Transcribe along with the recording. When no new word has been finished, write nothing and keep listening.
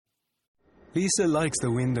Lisa likes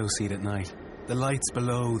the window seat at night, the lights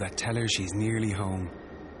below that tell her she's nearly home.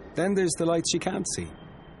 Then there's the lights she can't see,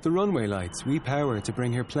 the runway lights we power to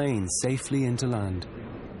bring her planes safely into land.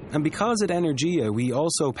 And because at Energia we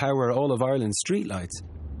also power all of Ireland's streetlights,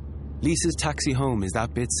 Lisa's taxi home is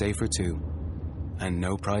that bit safer too. And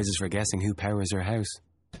no prizes for guessing who powers her house.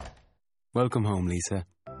 Welcome home, Lisa.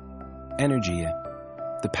 Energia,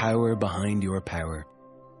 the power behind your power.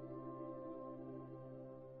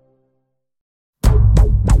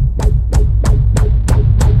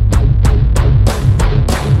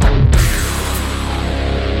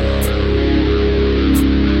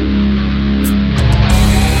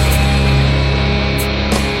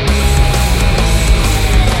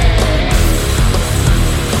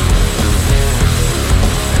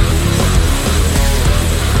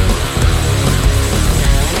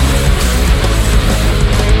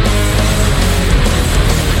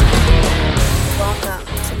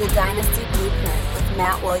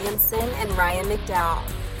 McDowell.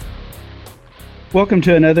 Welcome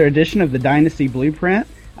to another edition of the Dynasty Blueprint.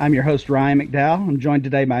 I'm your host, Ryan McDowell. I'm joined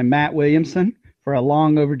today by Matt Williamson for a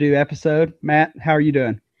long overdue episode. Matt, how are you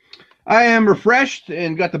doing? I am refreshed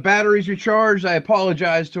and got the batteries recharged. I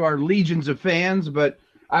apologize to our legions of fans, but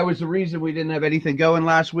I was the reason we didn't have anything going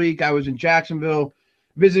last week. I was in Jacksonville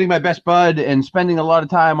visiting my best bud and spending a lot of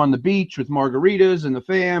time on the beach with margaritas and the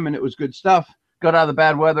fam, and it was good stuff. Got out of the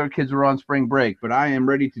bad weather. Kids were on spring break, but I am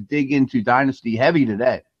ready to dig into Dynasty heavy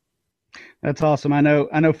today. That's awesome. I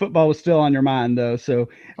know football was still on your mind though. So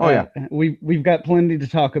we've got plenty to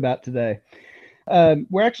talk about today.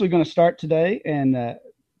 We're actually going to start today and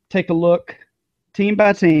take a look team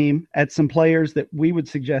by team at some players that we would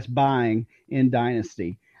suggest buying in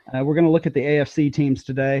Dynasty. We're going to look at the AFC teams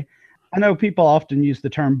today. I know people often use the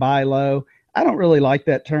term buy low. I don't really like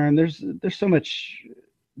that term. There's so much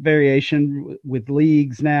variation with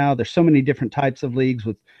leagues now. There's so many different types of leagues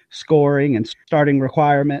with scoring and starting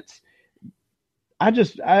requirements. I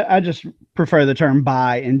just prefer the term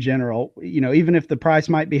buy in general. You know, even if the price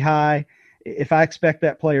might be high, if I expect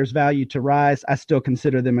that player's value to rise, I still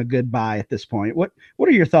consider them a good buy at this point. What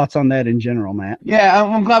are your thoughts on that in general, Matt? Yeah,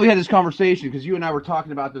 I'm glad we had this conversation because you and I were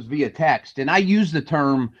talking about this via text, and I use the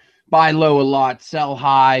term buy low a lot, sell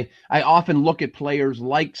high. I often look at players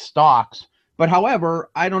like stocks. But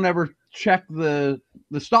however, I don't ever check the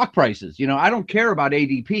stock prices. You know, I don't care about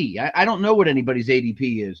ADP. I don't know what anybody's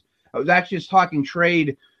ADP is. I was actually just talking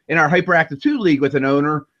trade in our Hyperactive 2 league with an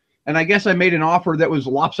owner, and I guess I made an offer that was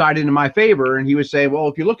lopsided in my favor. And he was saying, well,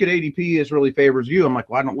 if you look at ADP, this really favors you. I'm like,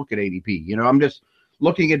 well, I don't look at ADP. You know, I'm just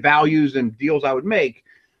looking at values and deals I would make.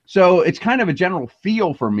 So it's kind of a general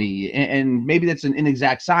feel for me, and maybe that's an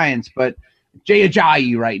inexact science, but Jay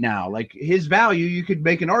Ajayi right now, like his value, you could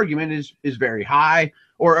make an argument is very high,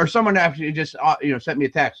 or someone actually just sent me a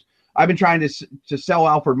text. I've been trying to sell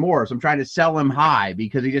Alfred Morris. I'm trying to sell him high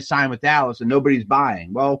because he just signed with Dallas and nobody's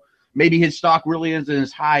buying. Well, maybe his stock really isn't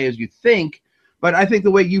as high as you think, but I think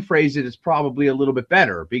the way you phrase it is probably a little bit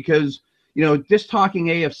better because, you know, just talking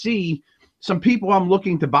AFC, some people I'm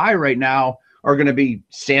looking to buy right now are going to be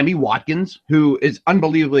Sammy Watkins, who is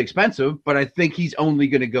unbelievably expensive, but I think he's only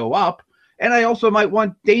going to go up. And I also might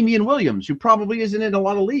want Damian Williams, who probably isn't in a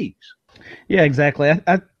lot of leagues. Yeah, exactly.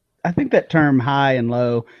 I think that term high and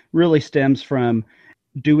low really stems from,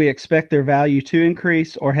 do we expect their value to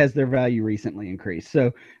increase or has their value recently increased?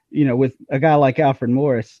 So, you know, with a guy like Alfred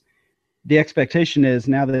Morris, the expectation is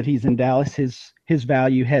now that he's in Dallas, his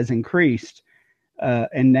value has increased.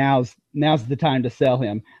 And now's the time to sell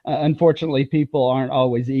him. Unfortunately, people aren't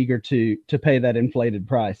always eager to pay that inflated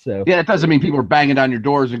price. So yeah, it doesn't mean people are banging down your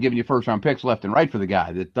doors and giving you first round picks left and right for the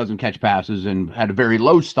guy that doesn't catch passes and had a very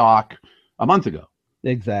low stock a month ago.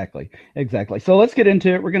 Exactly. So let's get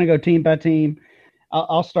into it. We're going to go team by team.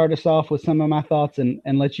 I'll start us off with some of my thoughts and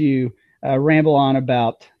let you ramble on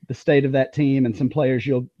about the state of that team and some players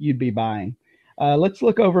you'd be buying. Let's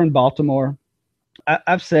look over in Baltimore.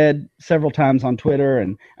 I've said several times on Twitter,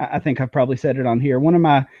 and I think I've probably said it on here, one of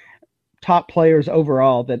my top players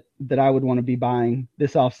overall that I would want to be buying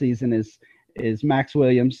this offseason is Max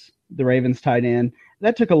Williams, the Ravens tight end.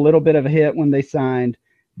 That took a little bit of a hit when they signed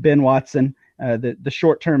Ben Watson. The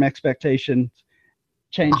short-term expectations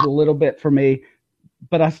changed a little bit for me,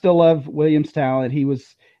 but I still love Williams' talent. He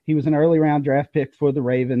was an early round draft pick for the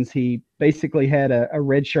Ravens. He basically had a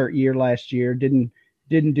redshirt year last year, didn't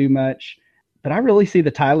do much. But I really see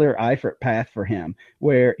the Tyler Eifert path for him,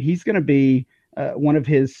 where he's going to be one of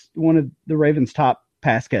the Ravens' top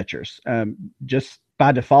pass catchers, just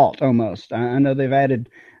by default almost. I know they've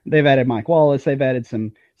added Mike Wallace, they've added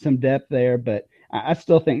some depth there, but I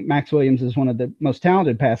still think Max Williams is one of the most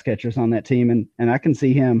talented pass catchers on that team, and I can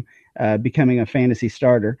see him becoming a fantasy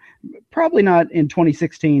starter. Probably not in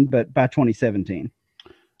 2016, but by 2017.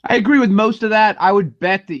 I agree with most of that. I would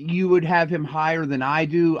bet that you would have him higher than I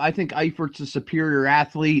do. I think Eifert's a superior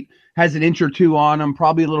athlete, has an inch or two on him,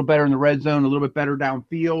 probably a little better in the red zone, a little bit better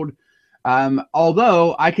downfield.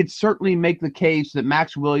 Although I could certainly make the case that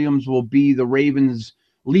Max Williams will be the Ravens'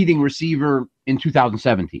 leading receiver in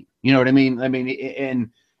 2017. You know what I mean?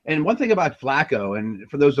 And one thing about Flacco, and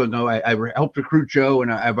for those who don't know, I helped recruit Joe,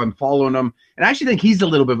 and I'm following him. And I actually think he's a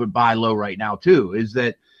little bit of a buy low right now too, is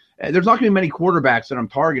that there's not going to be many quarterbacks that I'm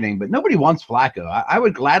targeting, but nobody wants Flacco. I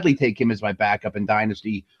would gladly take him as my backup in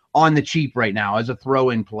Dynasty on the cheap right now as a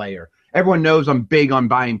throw-in player. Everyone knows I'm big on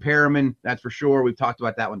buying Perriman. That's for sure. We've talked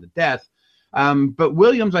about that one to death. But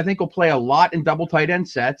Williams, I think, will play a lot in double tight end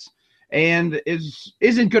sets and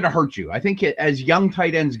isn't going to hurt you. I think as young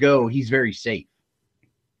tight ends go, he's very safe.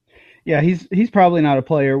 Yeah, he's probably not a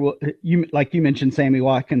player. You mentioned Sammy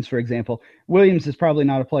Watkins, for example. Williams is probably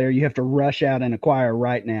not a player you have to rush out and acquire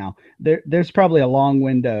right now. There's probably a long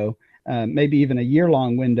window, maybe even a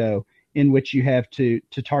year-long window in which you have to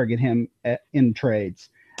target him in trades.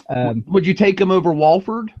 Would you take him over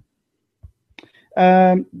Walford?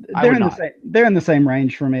 They're in the same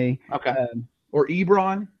range for me. Okay. Or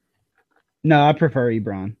Ebron? No, I prefer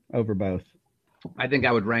Ebron over both. I think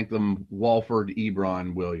I would rank them Walford,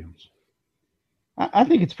 Ebron, Williams. I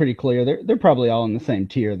think it's pretty clear. They're probably all in the same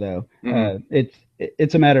tier, though. Mm-hmm.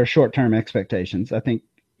 It's a matter of short-term expectations. I think,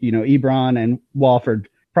 Ebron and Walford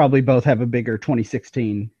probably both have a bigger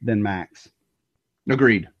 2016 than Max.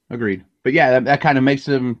 Agreed. But yeah, that kind of makes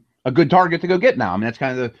them a good target to go get now. I mean, that's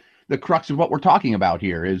kind of the crux of what we're talking about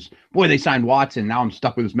here is, boy, they signed Watson. Now I'm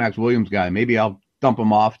stuck with this Max Williams guy. Maybe I'll dump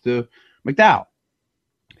him off to McDowell.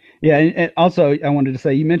 Yeah, and also I wanted to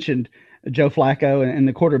say, you mentioned Joe Flacco and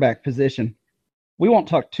the quarterback position. We won't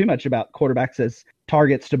talk too much about quarterbacks as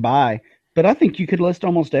targets to buy, but I think you could list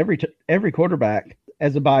almost every quarterback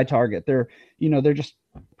as a buy target. They're just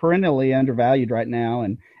perennially undervalued right now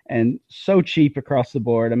and so cheap across the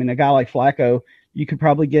board. I mean, a guy like Flacco, you could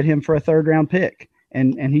probably get him for a third-round pick,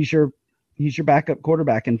 and he's your backup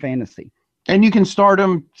quarterback in fantasy. And you can start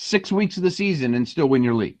him 6 weeks of the season and still win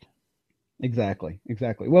your league. Exactly.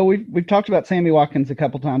 Well, we've talked about Sammy Watkins a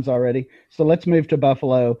couple times already, so let's move to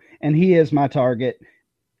Buffalo, and he is my target.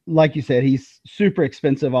 Like you said, he's super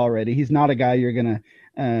expensive already. He's not a guy you're gonna,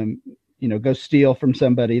 go steal from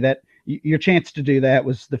somebody. That your chance to do that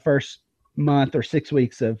was the first month or 6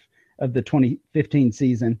 weeks of the 2015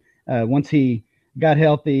 season. Once he got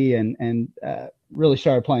healthy and really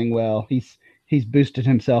started playing well, he's boosted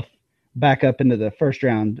himself back up into the first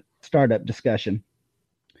round startup discussion.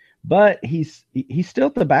 But he's still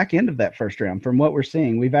at the back end of that first round from what we're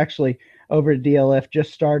seeing. We've actually, over at DLF,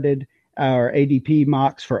 just started our ADP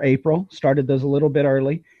mocks for April, started those a little bit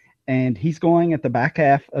early, and he's going at the back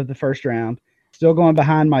half of the first round, still going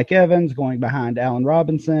behind Mike Evans, going behind Allen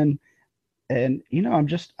Robinson. And, I'm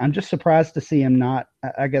just surprised to see him not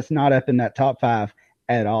up in that top 5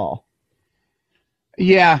 at all.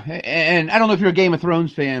 Yeah, and I don't know if you're a Game of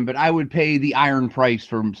Thrones fan, but I would pay the iron price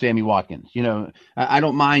for Sammy Watkins. I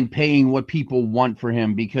don't mind paying what people want for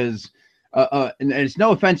him because, and it's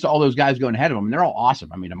no offense to all those guys going ahead of him. They're all awesome.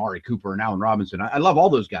 I mean, Amari Cooper and Allen Robinson. I love all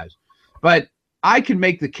those guys. But I can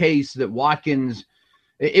make the case that Watkins,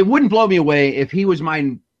 it wouldn't blow me away if he was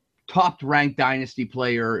my top-ranked dynasty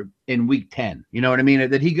player in Week 10. You know what I mean?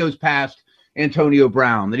 That he goes past Antonio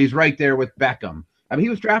Brown, that he's right there with Beckham. I mean, he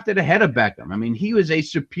was drafted ahead of Beckham. I mean, he was a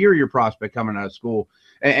superior prospect coming out of school.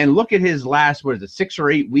 And look at his last, 6 or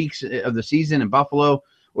 8 weeks of the season in Buffalo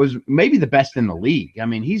was maybe the best in the league. I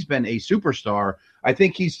mean, he's been a superstar. I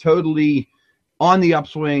think he's totally on the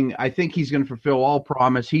upswing. I think he's going to fulfill all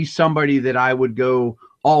promise. He's somebody that I would go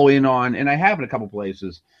all in on, and I have in a couple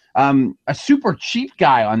places. A super cheap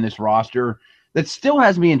guy on this roster that still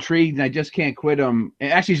has me intrigued, and I just can't quit him.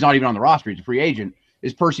 Actually, he's not even on the roster. He's a free agent.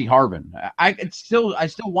 Is Percy Harvin. I still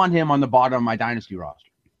want him on the bottom of my dynasty roster.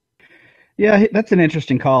 Yeah, that's an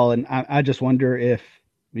interesting call, and I just wonder if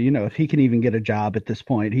he can even get a job at this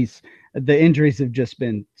point. The injuries have just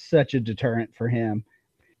been such a deterrent for him.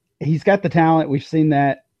 He's got the talent. We've seen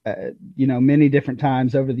that many different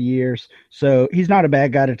times over the years. So he's not a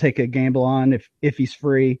bad guy to take a gamble on if he's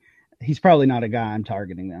free. He's probably not a guy I'm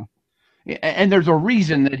targeting though. Yeah, and there's a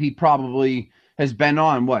reason that he probably has been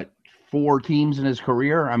on 4 teams in his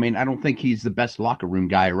career. I mean, I don't think he's the best locker room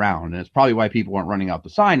guy around, and it's probably why people aren't running out to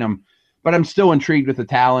sign him. But I'm still intrigued with the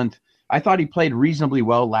talent. I thought he played reasonably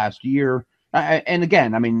well last year. And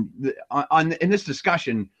again, I mean, in this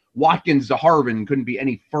discussion, Watkins to Harvin couldn't be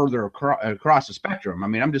any further across the spectrum. I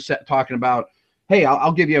mean, I'm just talking about, hey,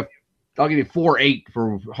 I'll give you 4.8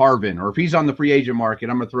 for Harvin, or if he's on the free agent market,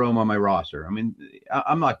 I'm going to throw him on my roster. I mean,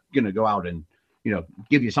 I'm not going to go out and,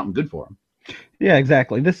 give you something good for him. Yeah,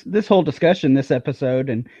 exactly. This whole discussion, this episode,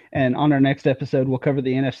 and on our next episode, we'll cover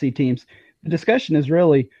the NFC teams. The discussion is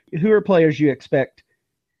really who are players you expect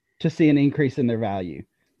to see an increase in their value.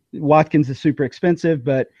 Watkins is super expensive,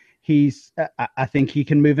 but I think he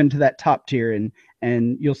can move into that top tier,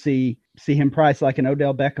 and you'll see him priced like an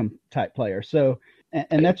Odell Beckham type player. So,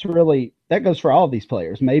 and that goes for all of these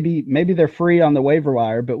players. Maybe they're free on the waiver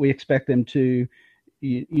wire, but we expect them to,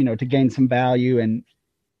 to gain some value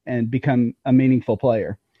and become a meaningful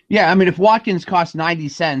player. Yeah, I mean, if Watkins costs 90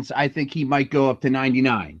 cents, I think he might go up to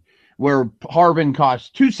 99. Where Harvin costs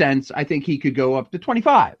 2 cents, I think he could go up to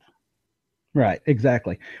 25. Right,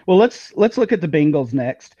 exactly. Well, let's look at the Bengals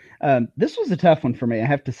next. This was a tough one for me, I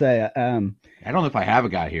have to say. I don't know if I have a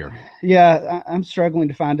guy here. Yeah, I'm struggling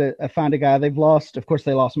to find a guy. They lost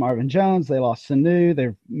Marvin Jones. They lost Sanu. There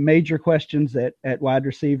are major questions at wide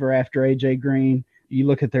receiver after A.J. Green. You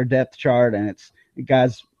look at their depth chart, and it's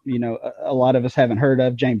guys, a lot of us haven't heard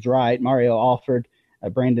of. James Wright, Mario Alford,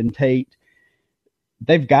 Brandon Tate.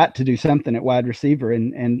 They've got to do something at wide receiver.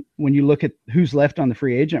 And when you look at who's left on the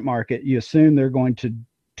free agent market, you assume they're going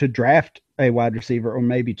to draft a wide receiver, or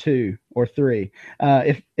maybe 2 or 3.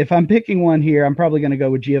 If I'm picking one here, I'm probably going to go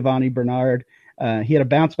with Giovanni Bernard. He had a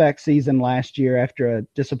bounce back season last year after a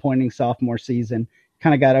disappointing sophomore season,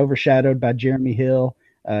 kind of got overshadowed by Jeremy Hill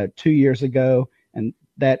 2 years ago. And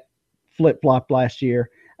that flip-flopped last year.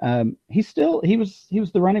 He was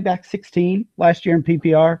the running back 16 last year in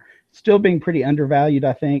PPR, still being pretty undervalued,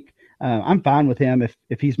 I think. I'm fine with him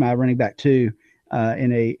if he's my running back 2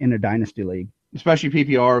 in a dynasty league. Especially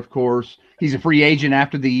PPR, of course. He's a free agent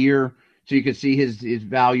after the year, so you could see his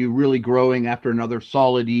value really growing after another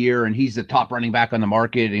solid year, and he's the top running back on the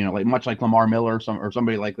market, much like Lamar Miller or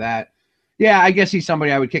somebody like that. Yeah, I guess he's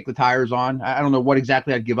somebody I would kick the tires on. I don't know what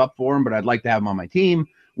exactly I'd give up for him, but I'd like to have him on my team.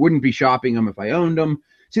 Wouldn't be shopping him if I owned him.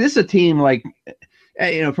 See, this is a team like,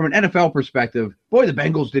 from an NFL perspective, boy, the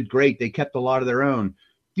Bengals did great. They kept a lot of their own.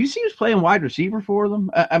 Do you see who's playing wide receiver for them?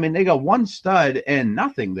 I mean, they got one stud and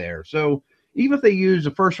nothing there. So even if they use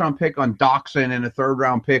a first-round pick on Doxson and a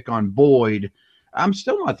third-round pick on Boyd, I'm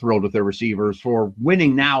still not thrilled with their receivers for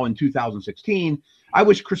winning now in 2016. I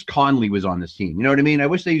wish Chris Conley was on this team. You know what I mean? I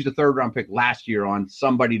wish they used a third-round pick last year on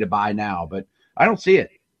somebody to buy now, but I don't see it.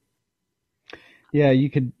 Yeah, you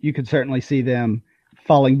could certainly see them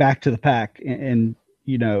falling back to the pack in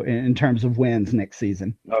terms of wins next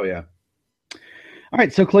season. Oh, yeah. All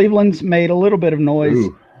right, so Cleveland's made a little bit of noise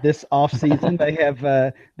this offseason.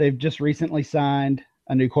 They've just recently signed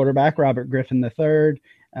a new quarterback, Robert Griffin III.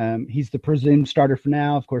 He's the presumed starter for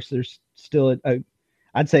now. Of course, there's still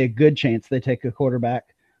I'd say a good chance they take a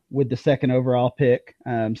quarterback with the second overall pick.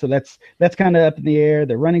 So that's kind of up in the air.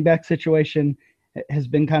 The running back situation has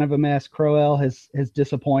been kind of a mess. Crowell has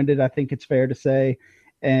disappointed, I think it's fair to say.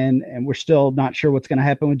 And we're still not sure what's going to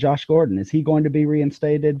happen with Josh Gordon. Is he going to be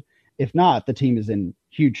reinstated? If not, the team is in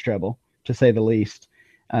huge trouble, to say the least.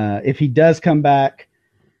 If he does come back,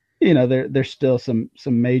 there's still some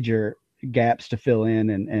major gaps to fill in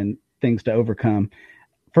and things to overcome.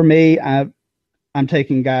 For me, I'm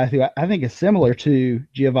taking a guy who I think is similar to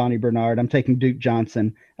Giovanni Bernard. I'm taking Duke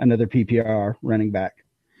Johnson, another PPR running back.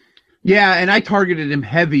 Yeah, and I targeted him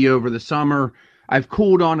heavy over the summer. I've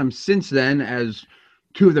cooled on him since then as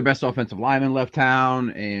two of the best offensive linemen left town,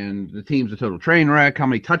 and the team's a total train wreck. How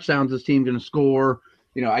many touchdowns this team going to score?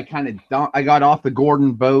 I got off the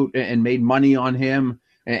Gordon boat and made money on him,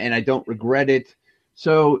 and I don't regret it.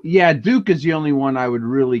 So, yeah, Duke is the only one I would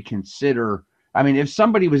really consider. I mean, if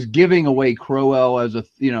somebody was giving away Crowell as a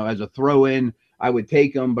throw-in, I would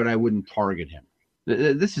take him, but I wouldn't target him.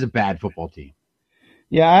 This is a bad football team.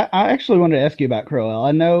 Yeah, I actually wanted to ask you about Crowell.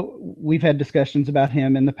 I know we've had discussions about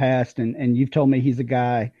him in the past, and you've told me he's a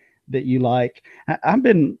guy that you like. I've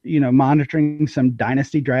been, monitoring some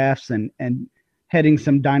dynasty drafts and heading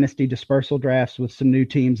some dynasty dispersal drafts with some new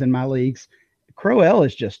teams in my leagues. Crowell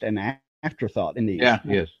is just an afterthought in these. Yeah,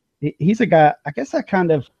 he is. He's a guy, I guess I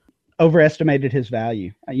kind of overestimated his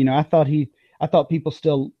value. I thought people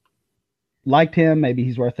still liked him. Maybe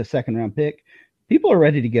he's worth a second-round pick. People are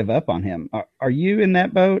ready to give up on him. Are you in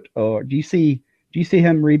that boat, or do you see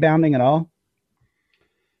him rebounding at all?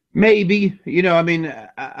 Maybe.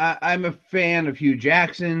 I'm a fan of Hugh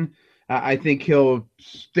Jackson. I think he'll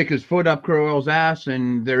stick his foot up Crowell's ass,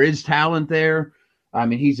 and there is talent there. I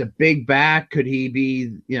mean, he's a big back. Could he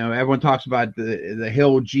be, everyone talks about the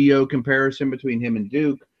Hill-Geo comparison between him and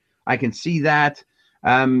Duke. I can see that.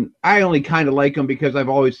 I only kind of like him because I've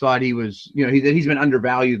always thought he was, he's been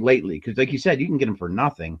undervalued lately. Because, like you said, you can get him for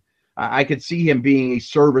nothing. I could see him being a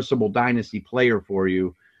serviceable dynasty player for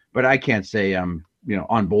you, but I can't say I'm,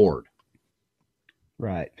 on board.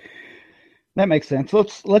 Right. That makes sense.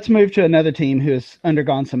 Let's move to another team who has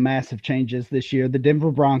undergone some massive changes this year. The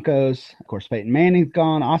Denver Broncos. Of course, Peyton Manning's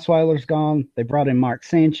gone. Osweiler's gone. They brought in Mark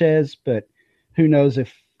Sanchez, but who knows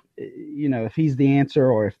if he's the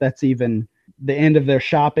answer or if that's even the end of their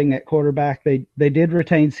shopping at quarterback. They did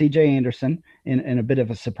retain C.J. Anderson in a bit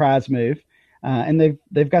of a surprise move, and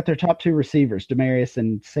they've got their top two receivers, Demaryius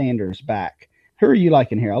and Sanders, back. Who are you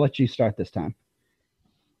liking here? I'll let you start this time.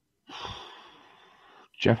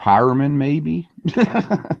 Jeff Hireman, maybe.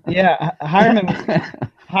 Yeah, Hireman.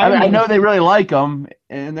 I know they really like him,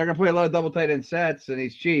 and they're going to play a lot of double tight end sets, and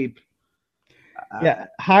he's cheap. Yeah,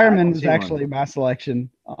 Hireman is actually my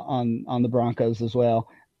selection on the Broncos as well,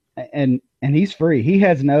 and he's free. He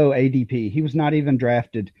has no ADP. He was not even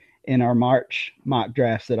drafted in our March mock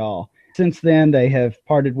drafts at all. Since then, they have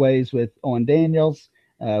parted ways with Owen Daniels.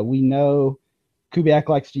 We know Kubiak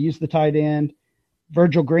likes to use the tight end.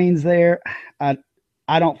 Virgil Green's there.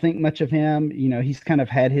 I don't think much of him. He's kind of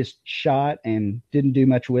had his shot and didn't do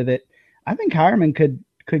much with it. I think Hireman could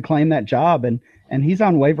claim that job, and he's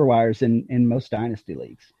on waiver wires in most dynasty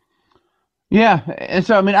leagues. Yeah, and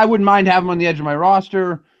so I wouldn't mind having him on the edge of my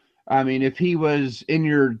roster. If he was in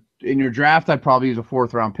your draft, I'd probably use a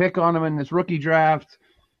 4th round pick on him in this rookie draft.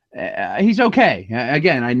 He's okay.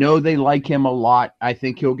 Again, I know they like him a lot. I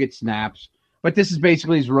think he'll get snaps, but this is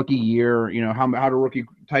basically his rookie year. How do rookie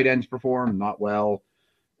tight ends perform? Not well.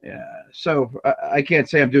 So I can't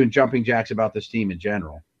say I'm doing jumping jacks about this team in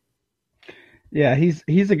general. Yeah,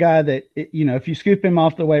 he's a guy that, if you scoop him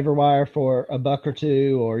off the waiver wire for a buck or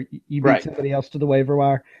two, or you beat somebody else to the waiver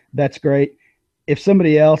wire, that's great. If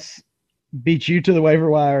somebody else beats you to the waiver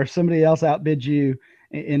wire, somebody else outbids you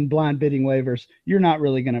in blind bidding waivers, you're not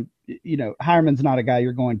really going to, Hireman's not a guy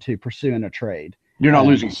you're going to pursue in a trade. You're not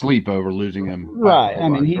losing sleep over losing him.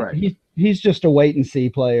 Right. He's just a wait and see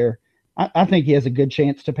player. I think he has a good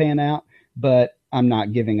chance to pan out, but I'm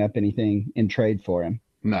not giving up anything in trade for him.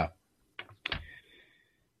 No.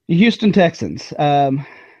 The Houston Texans, kind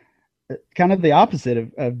of the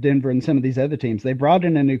opposite of Denver and some of these other teams. They brought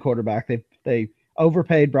in a new quarterback. They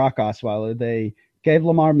overpaid Brock Osweiler. They gave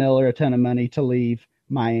Lamar Miller a ton of money to leave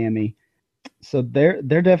Miami. So they're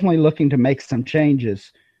definitely looking to make some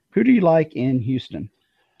changes. Who do you like in Houston?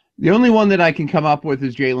 The only one that I can come up with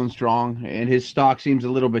is Jalen Strong, and his stock seems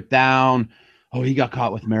a little bit down. Oh, he got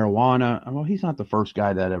caught with marijuana. Well, he's not the first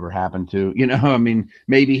guy that ever happened to.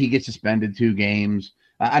 Maybe he gets suspended 2 games.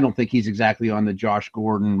 I don't think he's exactly on the Josh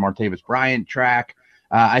Gordon, Martavis Bryant track.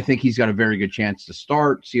 I think he's got a very good chance to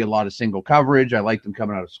start, see a lot of single coverage. I like them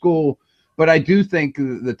coming out of school. But I do think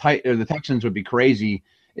the Texans would be crazy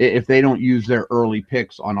if they don't use their early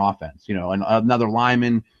picks on offense. Another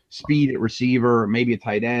lineman, speed at receiver, maybe a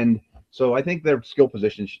tight end. So I think their skill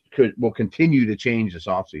positions will continue to change this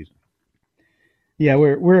offseason. Yeah,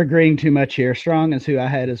 we're agreeing too much here. Strong is who I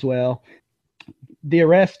had as well. The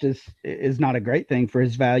arrest is not a great thing for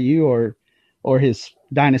his value or his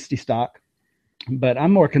dynasty stock, but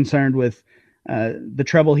I'm more concerned with the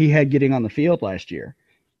trouble he had getting on the field last year.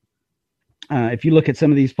 If you look at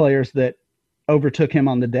some of these players that overtook him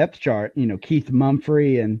on the depth chart, Keith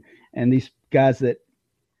Mumphrey and these guys that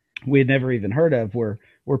we had never even heard of were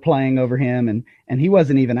playing over him, and he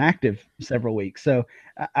wasn't even active several weeks. So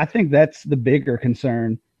I think that's the bigger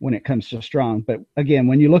concern when it comes to Strong. But again,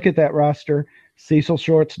 when you look at that roster, Cecil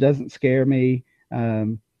Shorts doesn't scare me.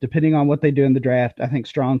 Depending on what they do in the draft, I think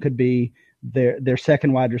Strong could be their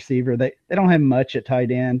second wide receiver. They don't have much at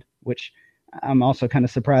tight end, which I'm also kind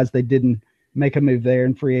of surprised they didn't make a move there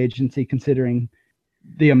in free agency, considering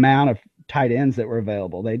the amount of tight ends that were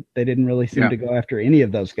available. They didn't really seem to go after any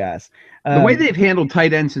of those guys. The way they've handled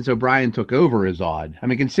tight ends since O'Brien took over is odd.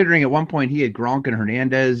 Considering at one point he had Gronk and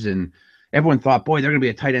Hernandez, and everyone thought, boy, they're going to be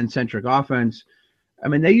a tight end centric offense.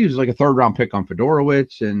 They use like a 3rd round pick on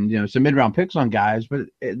Fedorowicz and some mid round picks on guys, but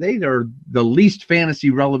they are the least fantasy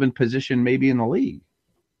relevant position maybe in the league.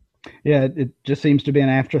 Yeah, it just seems to be an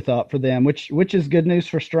afterthought for them, which is good news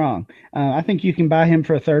for Strong. I think you can buy him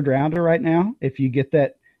for a 3rd rounder right now if you get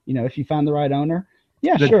that. If you find the right owner.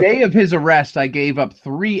 Yeah, the day of his arrest, I gave up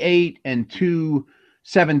 3 8 and 2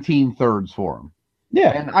 17 thirds for him. Yeah,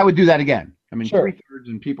 and I would do that again. Sure. 3 thirds,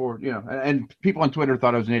 and people were, and people on Twitter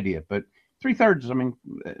thought I was an idiot, but 3 thirds.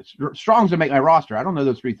 Strong's to make my roster. I don't know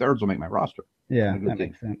those 3 thirds will make my roster. Yeah, that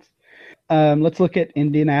makes sense. Let's look at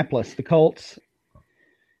Indianapolis, the Colts.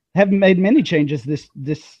 Haven't made many changes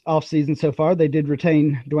this offseason so far. They did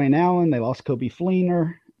retain Dwayne Allen. They lost Kobe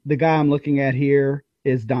Fleener. The guy I'm looking at here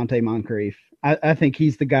is Dante Moncrief. I think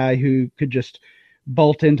he's the guy who could just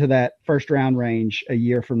bolt into that first round range a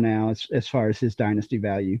year from now as far as his dynasty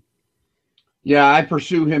value. Yeah, I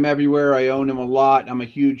pursue him everywhere. I own him a lot. I'm a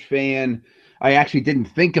huge fan. I actually didn't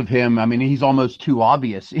think of him. I mean, he's almost too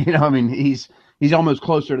obvious. I mean, he's almost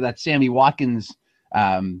closer to that Sammy Watkins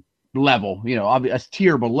level, a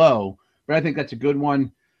tier below. But I think that's a good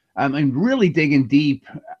one. And really digging deep,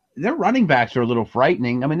 their running backs are a little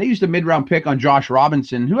frightening. I mean, they used a mid-round pick on Josh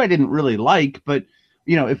Robinson, who I didn't really like. But,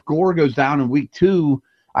 if Gore goes down in week 2,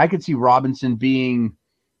 I could see Robinson being,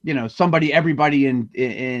 somebody everybody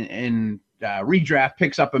in redraft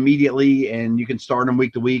picks up immediately, and you can start him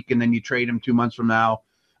week to week, and then you trade him 2 months from now.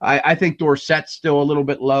 I think Dorsett's still a little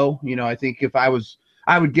bit low. I think if I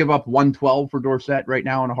would give up 112 for Dorsett right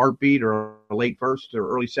now in a heartbeat, or a late first or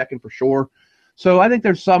early second for sure. So I think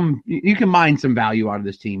there's you can mine some value out of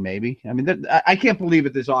this team, maybe. I mean, I can't believe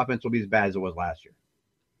that this offense will be as bad as it was last year.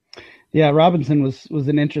 Yeah, Robinson was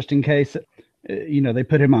an interesting case. They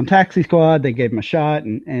put him on taxi squad. They gave him a shot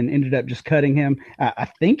and ended up just cutting him. I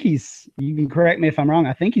think you can correct me if I'm wrong.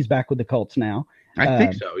 I think he's back with the Colts now. I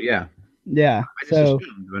think so. Yeah. Yeah. I just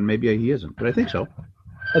assumed, and maybe he isn't, but I think so.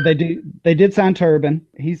 They did sign Turbin.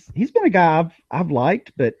 He's been a guy I've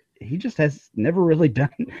liked, but he just has never really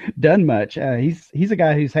done much. He's a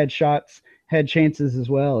guy who's had shots, had chances as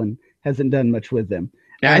well, and hasn't done much with them.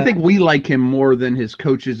 Yeah, I think we like him more than his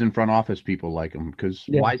coaches and front office people like him, because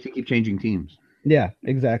why does he keep changing teams? Yeah,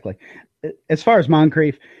 exactly. As far as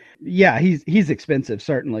Moncrief, yeah, he's expensive,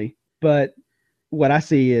 certainly. But what I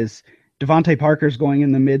see is Devontae Parker's going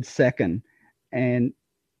in the mid-second, and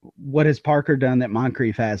what has Parker done that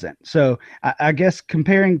Moncrief hasn't? So I guess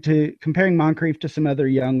comparing Moncrief to some other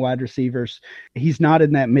young wide receivers, he's not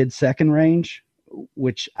in that mid-second range,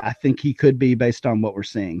 which I think he could be based on what we're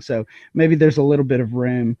seeing. So maybe there's a little bit of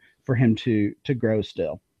room for him to grow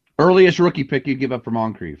still. Earliest rookie pick you give up for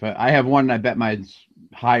Moncrief? I have one, and I bet mine's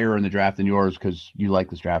higher in the draft than yours because you like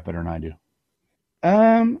this draft better than I do.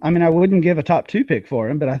 I mean, I wouldn't give a top 2 pick for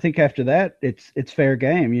him, but I think after that, it's fair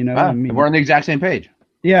game. I mean, we're on the exact same page.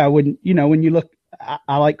 Yeah, when you look,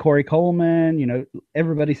 I like Corey Coleman.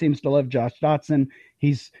 Everybody seems to love Josh Dotson.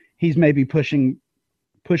 He's maybe pushing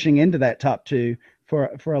into that top 2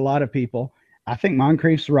 for a lot of people. I think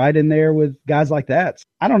Moncrief's right in there with guys like that.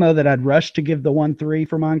 I don't know that I'd rush to give the 1-3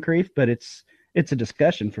 for Moncrief, but it's a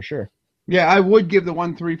discussion for sure. Yeah, I would give the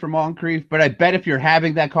 1-3 for Moncrief, but I bet if you're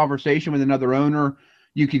having that conversation with another owner,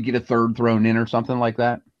 you could get a third thrown in or something like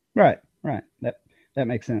that. Right. That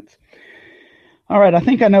makes sense. All right, I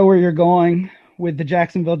think I know where you're going with the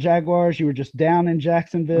Jacksonville Jaguars. You were just down in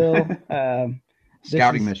Jacksonville.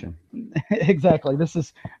 Scouting mission. Exactly. This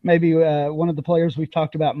is maybe one of the players we've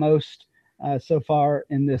talked about most so far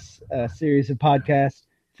in this series of podcasts.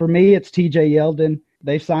 For me, it's TJ Yeldon.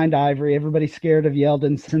 They've signed Ivory. Everybody's scared of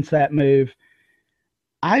Yeldon since that move.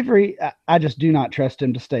 Ivory, I just do not trust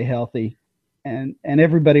him to stay healthy. And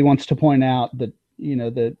everybody wants to point out that,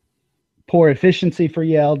 the poor efficiency for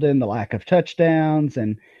Yeldon, the lack of touchdowns,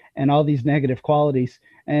 and all these negative qualities.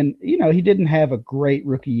 And, he didn't have a great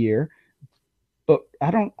rookie year. But I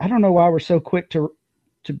don't know why we're so quick to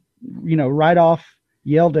write off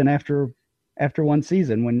Yeldon after one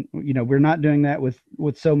season when we're not doing that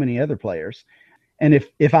with so many other players. And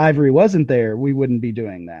if Ivory wasn't there, we wouldn't be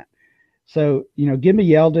doing that. So give me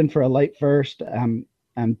Yeldon for a late first.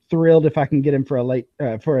 I'm thrilled if I can get him for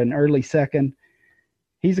an early second.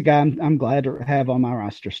 He's a guy I'm glad to have on my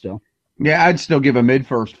roster still. Yeah, I'd still give a mid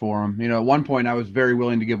first for him. At one point I was very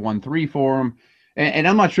willing to give 1-3 for him. And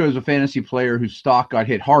I'm not sure as a fantasy player whose stock got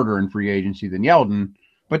hit harder in free agency than Yeldon,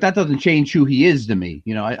 but that doesn't change who he is to me.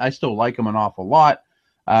 I still like him an awful lot.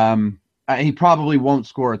 He probably won't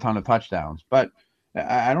score a ton of touchdowns, but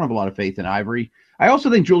I don't have a lot of faith in Ivory. I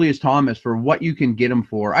also think Julius Thomas, for what you can get him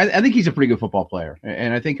for, I think he's a pretty good football player,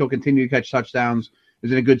 and I think he'll continue to catch touchdowns,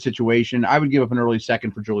 is in a good situation. I would give up an early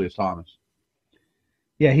second for Julius Thomas.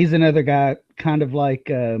 Yeah, he's another guy kind of like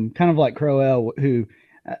Crowell, who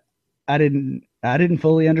I didn't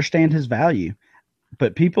fully understand his value,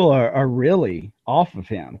 but people are really off of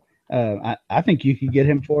him. I think you could get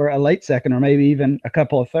him for a late second or maybe even a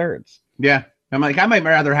couple of thirds. Yeah. I might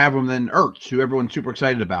rather have him than Ertz, who everyone's super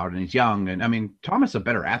excited about, and he's young. And Thomas is a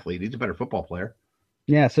better athlete. He's a better football player.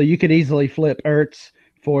 Yeah. So you could easily flip Ertz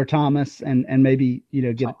for Thomas and maybe,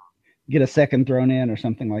 get a second thrown in or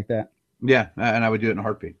something like that. Yeah. And I would do it in a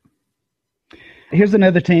heartbeat. Here's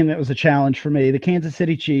another team that was a challenge for me. The Kansas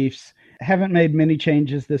City Chiefs haven't made many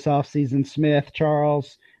changes this offseason. Smith,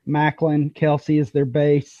 Charles, Macklin, Kelsey is their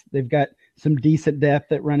base. They've got some decent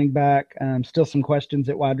depth at running back. Still some questions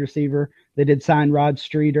at wide receiver. They did sign Rod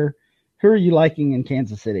Streeter. Who are you liking in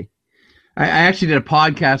Kansas City? I actually did a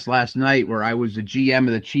podcast last night where I was the GM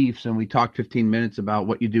of the Chiefs, and we talked 15 minutes about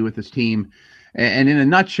what you do with this team. And in a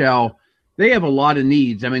nutshell, they have a lot of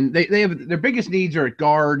needs. I mean, they have their biggest needs are at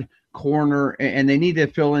guard, corner, and they need to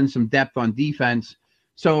fill in some depth on defense.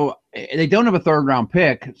 So they don't have a third-round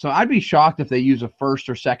pick. So I'd be shocked if they use a first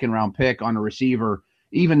or second-round pick on a receiver,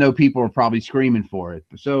 even though people are probably screaming for it.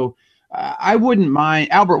 So I wouldn't mind.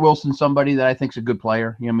 Albert Wilson, somebody that I think is a good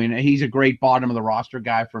player. I mean, he's a great bottom-of-the-roster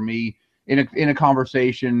guy for me. In a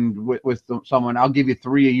conversation with someone, I'll give you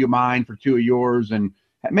 3 of mine for 2 of yours, and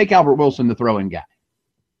make Albert Wilson the throw-in guy.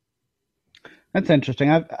 That's interesting.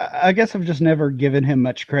 I guess I've just never given him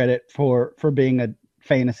much credit for being a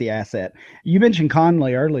fantasy asset. You mentioned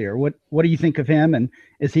Conley earlier. What do you think of him, and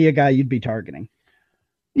is he a guy you'd be targeting?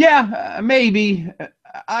 Yeah, maybe.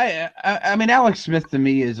 I mean, Alex Smith to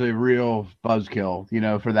me is a real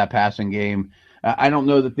buzzkill, for that passing game. I don't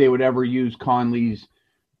know that they would ever use Conley's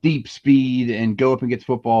deep speed and go up and get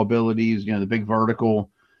football abilities, the big vertical.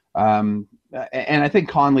 And I think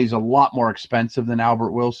Conley's a lot more expensive than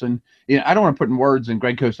Albert Wilson. I don't want to put in words in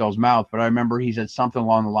Greg Cosell's mouth, but I remember he said something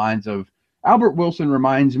along the lines of, Albert Wilson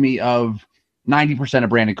reminds me of 90% of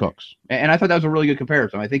Brandon Cooks. And I thought that was a really good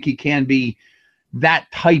comparison. I think he can be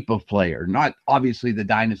that type of player, not obviously the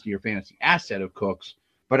dynasty or fantasy asset of Cooks,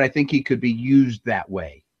 but I think he could be used that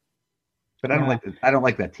way. But I don't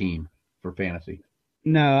like that team for fantasy.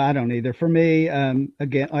 No, I don't either. For me,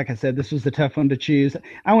 again, like I said, this was the tough one to choose.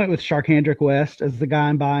 I went with Sharkhandrick West as the guy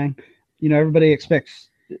I'm buying. Everybody expects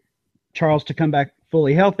Charles to come back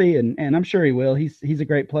fully healthy, and I'm sure he will. He's a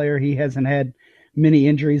great player. He hasn't had many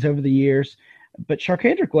injuries over the years. But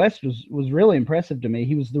Sharkhandrick West was really impressive to me.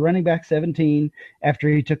 He was the running back 17 after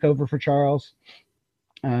he took over for Charles,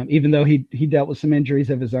 even though he dealt with some injuries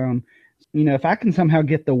of his own. If I can somehow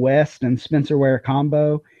get the West and Spencer Ware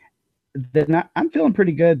combo, then I'm feeling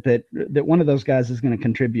pretty good that one of those guys is going to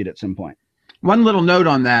contribute at some point. One little note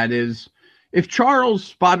on that is if Charles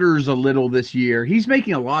sputters a little this year, he's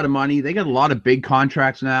making a lot of money. They got a lot of big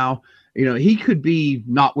contracts now. He could be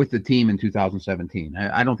not with the team in 2017.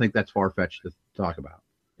 I don't think that's far-fetched to talk about.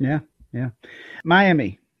 Yeah.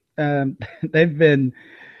 Miami, they've been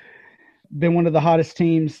one of the hottest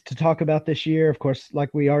teams to talk about this year. Of course,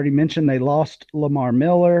 like we already mentioned, they lost Lamar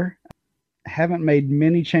Miller. Haven't made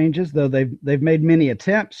many changes, though they've made many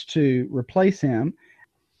attempts to replace him.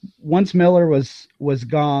 Once Miller was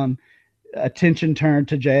gone, attention turned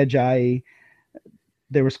to Jay Ajayi.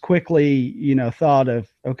 There was quickly, thought of,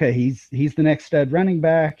 okay, he's the next stud running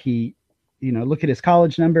back. He, look at his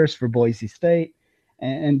college numbers for Boise State,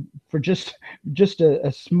 and for just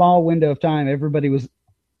a small window of time, everybody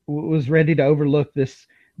was ready to overlook this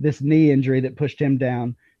knee injury that pushed him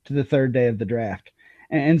down to the 3rd day of the draft.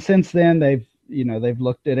 And since then, they've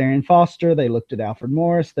looked at Arian Foster, they looked at Alfred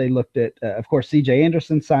Morris, they looked at, of course, C.J.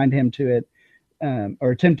 Anderson signed him to it,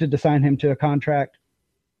 or attempted to sign him to a contract.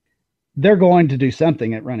 They're going to do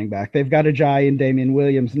something at running back. They've got Ajayi and Damian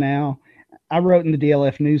Williams now. I wrote in the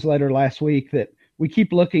DLF newsletter last week that we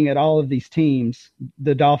keep looking at all of these teams,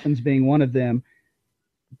 the Dolphins being one of them,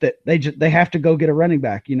 that they have to go get a running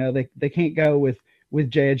back. They can't go with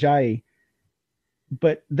Jay Ajayi.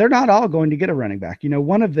 But they're not all going to get a running back.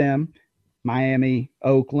 One of them, Miami,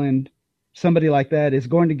 Oakland, somebody like that, is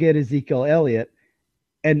going to get Ezekiel Elliott,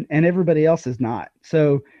 and everybody else is not.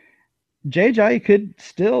 So Jay Ajayi could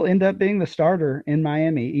still end up being the starter in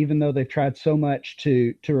Miami, even though they've tried so much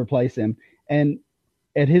to replace him. And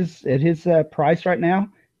at his price right now,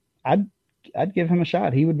 I'd give him a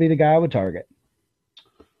shot. He would be the guy I would target.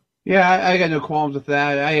 Yeah, I got no qualms with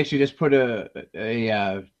that. I actually just put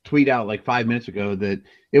a tweet out like 5 minutes ago that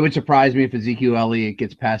it would surprise me if Ezekiel Elliott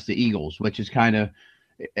gets past the Eagles, which is kind of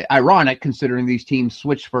ironic considering these teams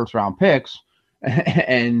switched first-round picks.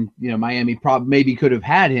 And, Miami maybe could have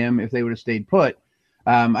had him if they would have stayed put.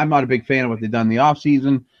 I'm not a big fan of what they've done in the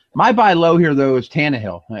offseason. My buy low here, though, is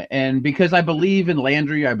Tannehill. And because I believe in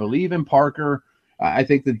Landry, I believe in Parker, I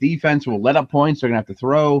think the defense will let up points. They're going to have to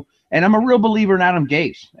throw. And I'm a real believer in Adam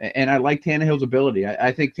Gase. And I like Tannehill's ability.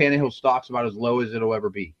 I think Tannehill's stock's about as low as it'll ever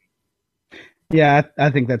be. Yeah, I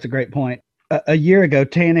think that's a great point. A year ago,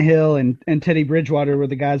 Tannehill and Teddy Bridgewater were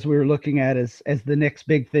the guys we were looking at as the next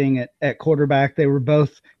big thing at quarterback. They were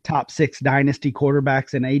both top 6 dynasty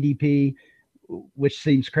quarterbacks in ADP, which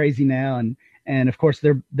seems crazy now. And of course,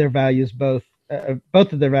 their values both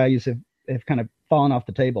of their values have kind of fallen off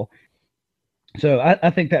the table. So I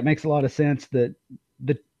think that makes a lot of sense. That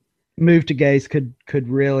move to Gase could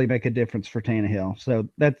really make a difference for Tannehill. So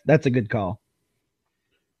that's a good call.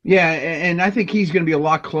 Yeah, and I think he's going to be a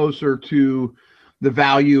lot closer to the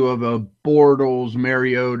value of a Bortles,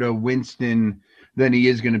 Mariota, Winston than he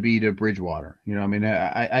is going to be to Bridgewater. You know, I mean,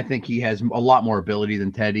 I think he has a lot more ability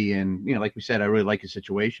than Teddy, and like we said, I really like his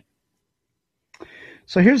situation.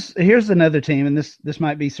 So here's another team, and this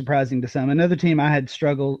might be surprising to some. Another team I had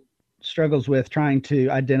struggles with trying to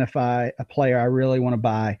identify a player I really want to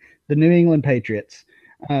buy. The New England Patriots.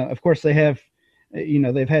 Of course, they have,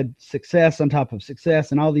 they've had success on top of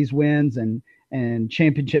success, and all these wins and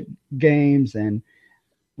championship games, and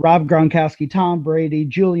Rob Gronkowski, Tom Brady,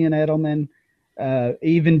 Julian Edelman,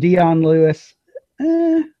 even Dion Lewis.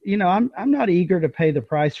 I'm not eager to pay the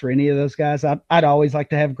price for any of those guys. I'd always like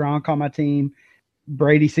to have Gronk on my team.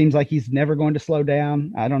 Brady seems like he's never going to slow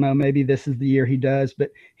down. I don't know. Maybe this is the year he does,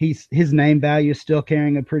 but his name value is still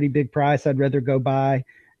carrying a pretty big price. I'd rather go buy,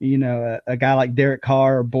 a guy like Derek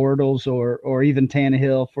Carr or Bortles or even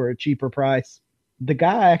Tannehill for a cheaper price. The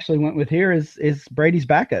guy I actually went with here is Brady's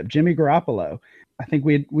backup, Jimmy Garoppolo. I think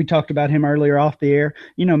we talked about him earlier off the air.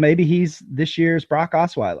 Maybe he's this year's Brock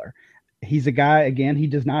Osweiler. He's a guy, again, he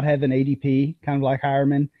does not have an ADP, kind of like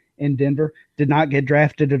Hireman in Denver, did not get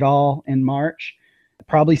drafted at all in March.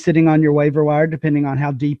 Probably sitting on your waiver wire, depending on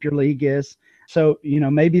how deep your league is. So,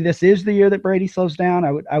 maybe this is the year that Brady slows down.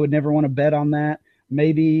 I would never want to bet on that.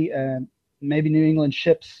 Maybe New England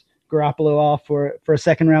ships Garoppolo off for a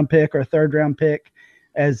second round pick or a third round pick,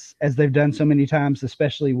 as they've done so many times,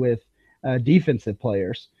 especially with defensive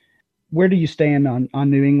players. Where do you stand on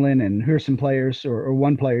New England, and who are some players or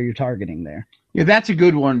one player you're targeting there? Yeah, that's a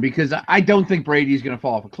good one, because I don't think Brady's going to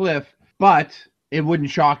fall off a cliff, but it wouldn't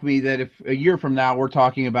shock me that if a year from now we're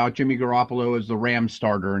talking about Jimmy Garoppolo as the Rams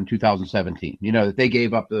starter in 2017, that they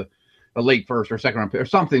gave up a late first or second round pick or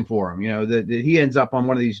something for him, that he ends up on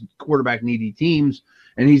one of these quarterback needy teams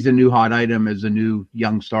and he's the new hot item as a new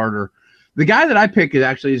young starter. The guy that I pick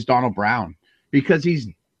is Donald Brown, because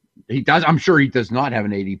I'm sure he does not have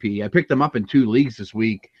an ADP. I picked him up in 2 leagues this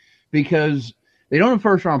week because they don't have a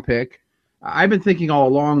first round pick. I've been thinking all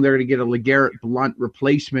along they're going to get a LeGarrette Blount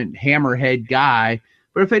replacement hammerhead guy.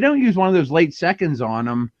 But if they don't use one of those late seconds on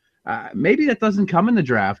him, maybe that doesn't come in the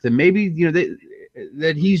draft. And maybe,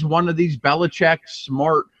 that he's one of these Belichick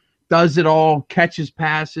smart, does it all, catches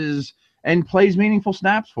passes, and plays meaningful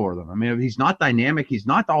snaps for them. I mean, he's not dynamic. He's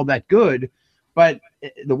not all that good. But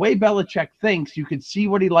the way Belichick thinks, you can see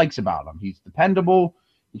what he likes about him. He's dependable.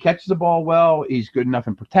 He catches the ball well. He's good enough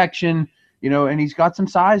in protection. And he's got some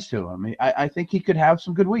size to him. I think he could have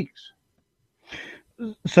some good weeks.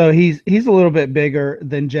 So he's a little bit bigger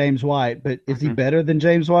than James White, but is he better than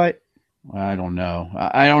James White? I don't know.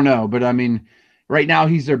 I don't know. But, I mean, right now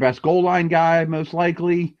he's their best goal line guy, most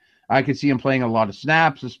likely. I could see him playing a lot of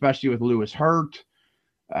snaps, especially with Lewis hurt.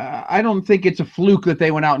 I don't think it's a fluke that they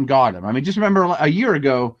went out and got him. I mean, just remember a year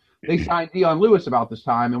ago, they signed Dion Lewis about this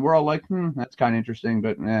time, and we're all like, that's kind of interesting.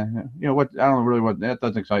 But, what? I don't know really what – that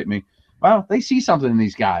doesn't excite me. Well, they see something in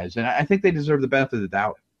these guys, and I think they deserve the benefit of the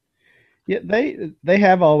doubt. Yeah, they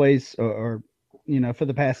have always, or for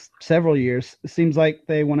the past several years, it seems like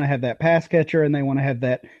they want to have that pass catcher and they want to have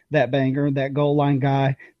that banger, that goal line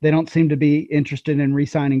guy. They don't seem to be interested in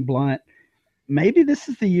re-signing Blount. Maybe this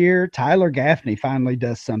is the year Tyler Gaffney finally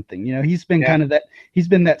does something. He's been kind of he's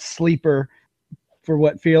been that sleeper for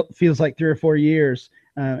what feels like 3 or 4 years,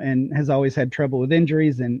 and has always had trouble with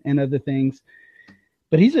injuries and other things.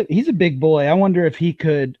 But he's a big boy. I wonder if he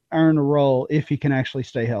could earn a role if he can actually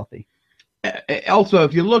stay healthy. Also,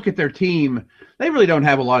 if you look at their team, they really don't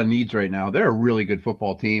have a lot of needs right now. They're a really good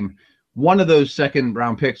football team. One of those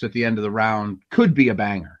second-round picks at the end of the round could be a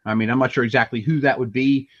banger. I mean, I'm not sure exactly who that would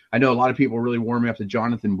be. I know a lot of people really warming up to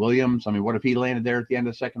Jonathan Williams. I mean, what if he landed there at the end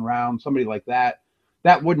of the second round? Somebody like that.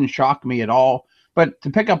 That wouldn't shock me at all. But to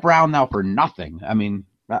pick up Brown now for nothing, I mean,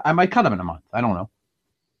 I might cut him in a month. I don't know.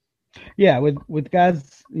 Yeah, with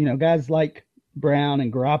guys, guys like Brown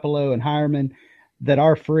and Garoppolo and Hireman that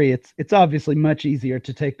are free, it's obviously much easier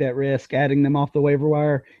to take that risk, adding them off the waiver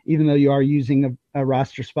wire, even though you are using a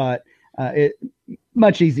roster spot. It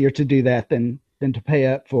much easier to do that than to pay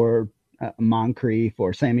up for Moncrief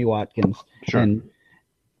or Sammy Watkins. Sure. And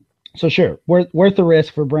so sure, worth the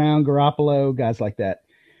risk for Brown, Garoppolo, guys like that.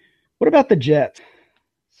 What about the Jets?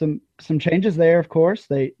 Some changes there, of course.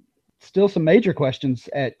 They still some major questions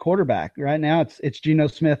at quarterback. Right now it's Geno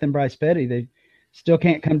Smith and Bryce Petty. They still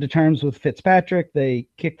can't come to terms with Fitzpatrick. They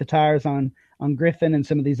kicked the tires on Griffin and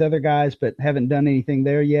some of these other guys, but haven't done anything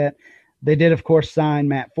there yet. They did, of course, sign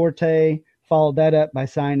Matt Forte, followed that up by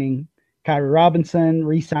signing Kyrie Robinson,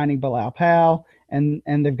 re-signing Bilal Powell, and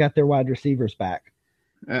they've got their wide receivers back.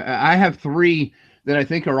 I have three that I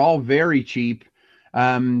think are all very cheap.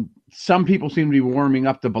 Some people seem to be warming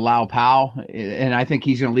up to Bilal Powell, and I think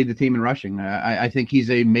he's going to lead the team in rushing. I think he's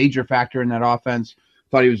a major factor in that offense.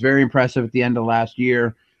 Thought he was very impressive at the end of last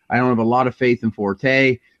year. I don't have a lot of faith in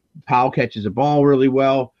Forte. Powell catches the ball really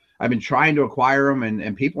well. I've been trying to acquire him,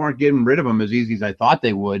 and people aren't getting rid of him as easy as I thought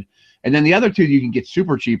they would. And then the other two you can get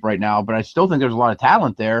super cheap right now, but I still think there's a lot of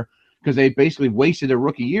talent there because they basically wasted their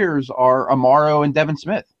rookie years are Amaro and Devin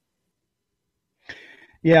Smith.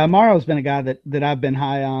 Yeah, Amaro's been a guy that I've been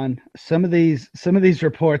high on. Some of these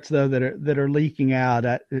reports though that are leaking out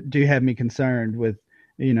do have me concerned with.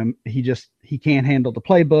 He can't handle the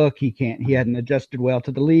playbook. He hadn't adjusted well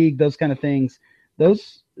to the league. Those kind of things.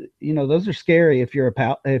 Those are scary if you're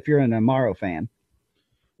an Amaro fan.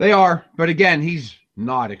 They are, but again, he's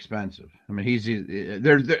not expensive. I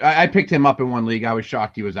mean, I picked him up in one league. I was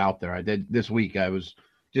shocked he was out there. I did this week. I was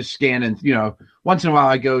just scanning. Once in a while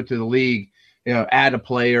I go to the league, add a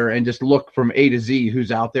player and just look from A to Z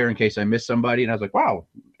who's out there in case I miss somebody. And I was like, wow,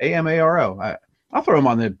 Amaro. I'll throw him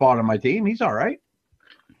on the bottom of my team. He's all right.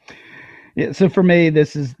 Yeah, so for me,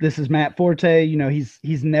 this is Matt Forte.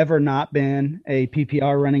 He's never not been a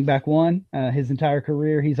PPR running back one his entire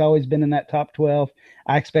career. He's always been in that top 12.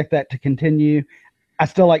 I expect that to continue. I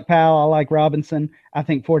still like Powell. I like Robinson. I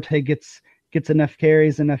think Forte gets enough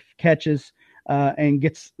carries, enough catches, and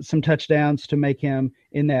gets some touchdowns to make him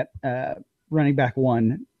in that running back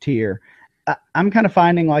one tier. I'm kind of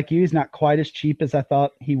finding, like you, he's not quite as cheap as I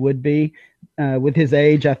thought he would be. With his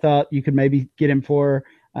age, I thought you could maybe get him for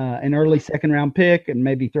an early second-round pick and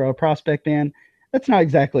maybe throw a prospect in. That's not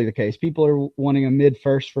exactly the case. People are wanting a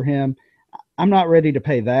mid-first for him. I'm not ready to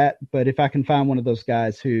pay that, but if I can find one of those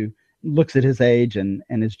guys who looks at his age and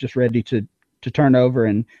is just ready to turn over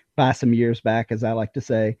and buy some years back, as I like to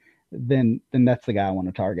say, then that's the guy I want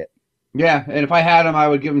to target. Yeah, and if I had him, I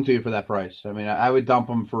would give him to you for that price. I mean, I would dump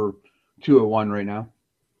him for 201 right now.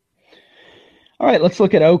 All right, let's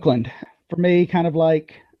look at Oakland. For me, kind of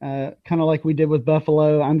like we did with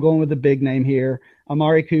Buffalo, I'm going with the big name here,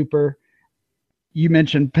 Amari Cooper. You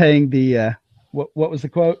mentioned paying the what was the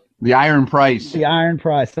quote? The iron price. The iron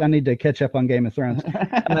price. I need to catch up on Game of Thrones.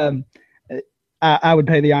 I would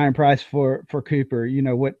pay the iron price for Cooper.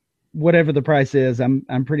 Whatever the price is,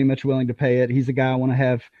 I'm pretty much willing to pay it. He's a guy I want to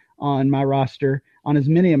have on my roster, on as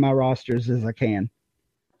many of my rosters as I can.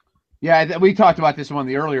 Yeah, we talked about this in one of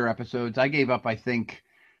the earlier episodes. I gave up, I think,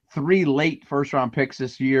 3 late first-round picks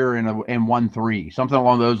this year and 1-3, something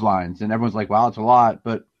along those lines. And everyone's like, wow, it's a lot.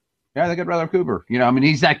 But, yeah, I think I'd rather have Cooper.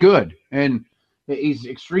 He's that good. And he's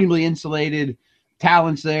extremely insulated.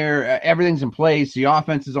 Talent's there. Everything's in place. The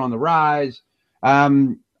offense is on the rise.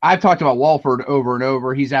 I've talked about Walford over and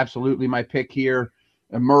over. He's absolutely my pick here.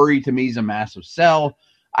 Murray, to me, is a massive sell.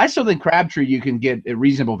 I still think Crabtree you can get a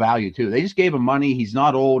reasonable value, too. They just gave him money. He's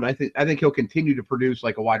not old. I think he'll continue to produce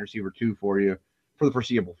like a wide receiver, too, for you for the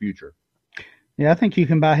foreseeable future. Yeah, I think you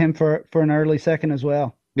can buy him for an early second as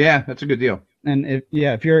well. Yeah, that's a good deal. And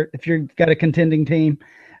if you're got a contending team,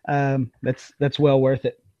 that's well worth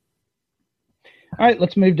it. All right,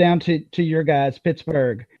 let's move down to your guys,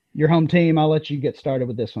 Pittsburgh, your home team. I'll let you get started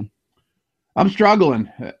with this one. I'm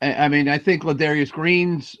struggling. I mean, I think Ladarius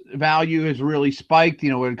Green's value has really spiked,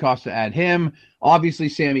 what it costs to add him. Obviously,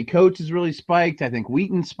 Sammy Coates has really spiked. I think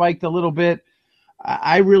Wheaton spiked a little bit.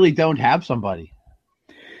 I really don't have somebody.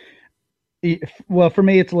 Well, for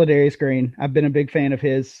me, it's Ladarius Green. I've been a big fan of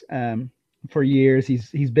his for years.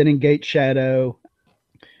 He's been in Gates' shadow.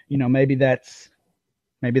 Maybe that's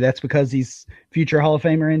because he's future Hall of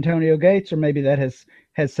Famer Antonio Gates, or maybe that has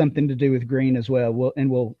something to do with Green as well.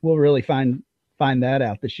 We'll really find that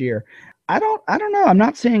out this year. I don't know. I'm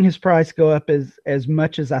not seeing his price go up as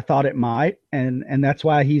much as I thought it might, and that's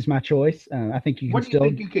why he's my choice. I think you can What do you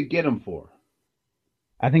think you could get him for?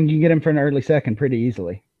 I think you can get him for an early second pretty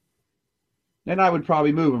easily. And I would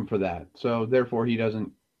probably move him for that. So therefore, he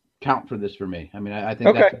doesn't count for this for me. I mean, I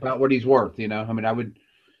think that's about what he's worth. I mean, I would,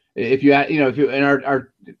 if you in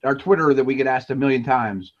our Twitter that we get asked a million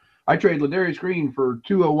times, I trade Ladarius Green for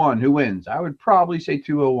 201. Who wins? I would probably say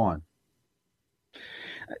 201.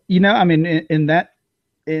 I mean, in that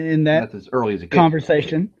that's as early as it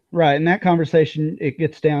conversation, right? In that conversation, it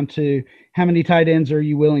gets down to how many tight ends are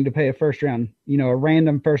you willing to pay a first round, a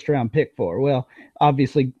random first round pick for? Well,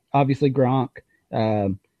 obviously Gronk.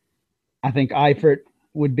 I think Eifert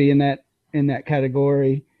would be in that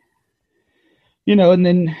category. And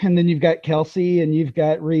then you've got Kelsey and you've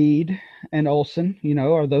got Reed and Olsen.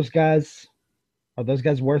 Are those guys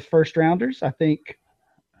worth first rounders? I think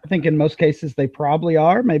in most cases they probably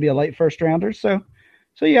are, maybe a late first rounder. So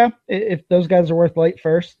yeah, if those guys are worth late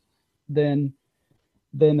first, then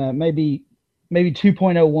then maybe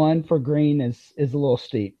 2.01 for Green is a little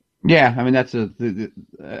steep. Yeah, I mean that's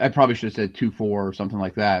I probably should have said 2.4 or something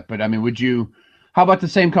like that. But I mean, how about the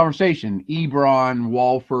same conversation? Ebron,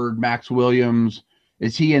 Walford, Max Williams.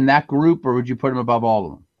 Is he in that group, or would you put him above all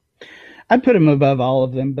of them? I'd put him above all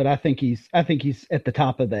of them, but I think he's at the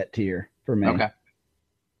top of that tier for me. Okay.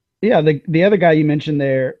 Yeah, the other guy you mentioned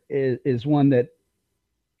there is one that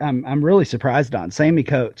I'm really surprised on. Sammy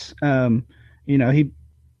Coates.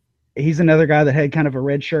 He's another guy that had kind of a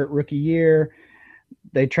red shirt rookie year.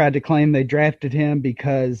 They tried to claim they drafted him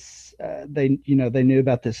because they knew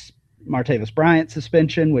about this Martavis Bryant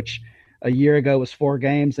suspension, which a year ago was 4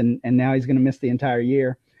 games, and now he's going to miss the entire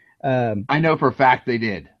year. I know for a fact they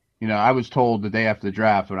did. I was told the day after the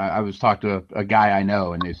draft when I was talking to a guy I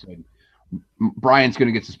know, and they said Bryant's going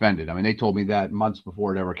to get suspended. I mean, they told me that months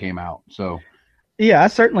before it ever came out. So, yeah, I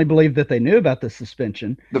certainly believe that they knew about the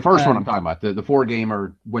suspension. The first one I'm talking about, the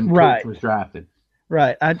 4-gamer when Coach was drafted.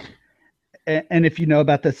 Right. And if you know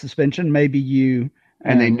about the suspension, maybe you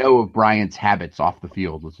and they know of Bryant's habits off the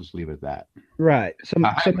field. Let's just leave it at that. Right. So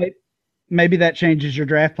maybe that changes your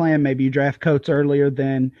draft plan. Maybe you draft Coates earlier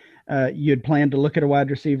than you'd planned to look at a wide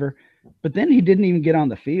receiver. But then he didn't even get on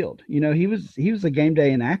the field. He was a game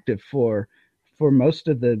day inactive for most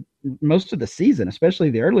of the season, especially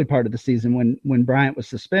the early part of the season when Bryant was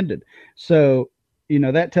suspended. So,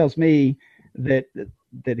 that tells me that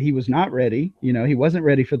he was not ready. He wasn't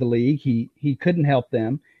ready for the league. He couldn't help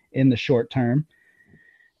them in the short term.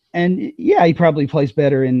 And yeah, he probably plays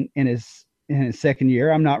better in his second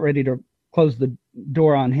year. I'm not ready to close the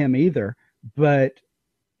door on him either. But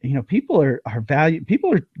people are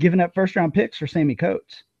giving up first round picks for Sammy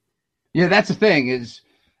Coates. Yeah, that's the thing is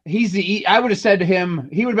I would have said to him,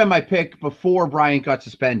 he would have been my pick before Bryant got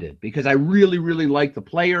suspended because I really, really like the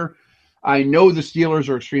player. I know the Steelers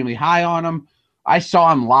are extremely high on him. I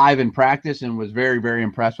saw him live in practice and was very, very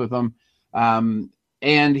impressed with him.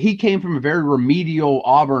 And he came from a very remedial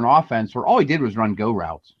Auburn offense where all he did was run go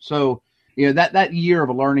routes. So, that year of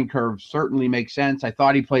a learning curve certainly makes sense. I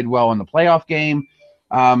thought he played well in the playoff game.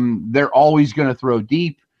 They're always going to throw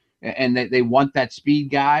deep, and they want that speed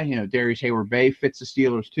guy. Darius Hayward-Bay fits the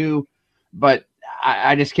Steelers too, but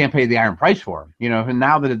I just can't pay the iron price for him. And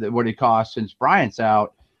now that what it costs since Bryant's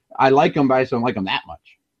out, I like him, but I just don't like him that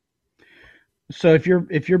much. So if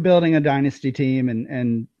you're building a dynasty team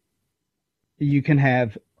and you can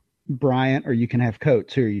have Bryant or you can have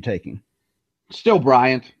Coates, who are you taking? Still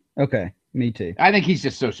Bryant. Okay, me too. I think he's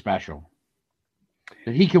just so special.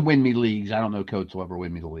 He can win me leagues. I don't know Coates will ever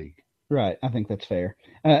win me the league. Right. I think that's fair.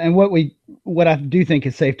 And what I do think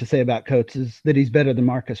is safe to say about Coates is that he's better than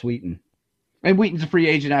Marcus Wheaton. And Wheaton's a free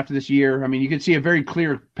agent after this year. I mean, you can see a very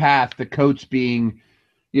clear path to Coates being,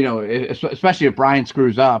 especially if Bryant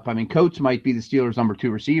screws up. I mean, Coates might be the Steelers' number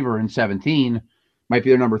 2 receiver in 17, might be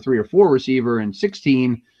their number 3 or 4 receiver in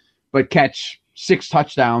 16, but catch 6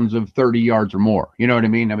 touchdowns of 30 yards or more. You know what I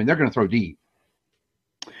mean? I mean, they're going to throw deep.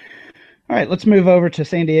 All right, let's move over to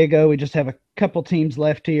San Diego. We just have a couple teams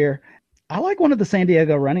left here. I like one of the San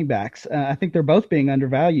Diego running backs. I think they're both being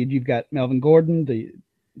undervalued. You've got Melvin Gordon, the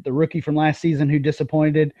rookie from last season who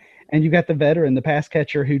disappointed, and you got the veteran, the pass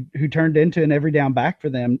catcher who turned into an every down back for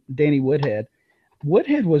them, Danny Woodhead.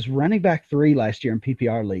 Woodhead was running back 3 last year in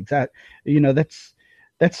PPR leagues.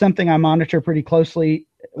 That's something I monitor pretty closely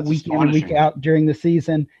week in and week out during the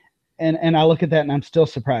season, and I look at that and I'm still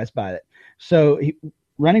surprised by it. So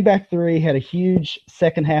running back 3 had a huge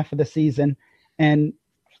second half of the season, and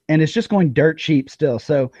it's just going dirt cheap still.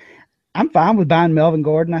 So I'm fine with buying Melvin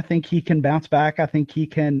Gordon. I think he can bounce back. I think he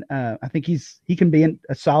can. He can be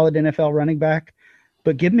a solid NFL running back.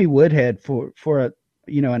 But give me Woodhead for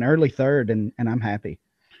an early third, and I'm happy.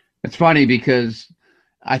 It's funny because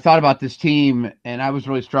I thought about this team and I was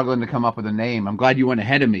really struggling to come up with a name. I'm glad you went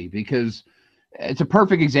ahead of me because it's a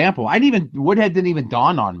perfect example. Woodhead didn't even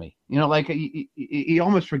dawn on me. You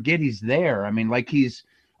almost forget he's there. I mean, like he's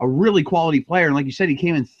a really quality player. And like you said, he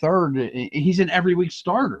came in third. He's an every week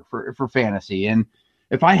starter for fantasy. And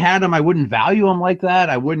if I had him, I wouldn't value him like that.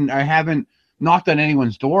 I haven't knocked on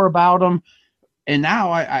anyone's door about him. And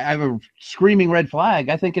now I have a screaming red flag.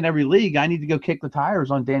 I think in every league, I need to go kick the tires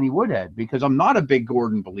on Danny Woodhead because I'm not a big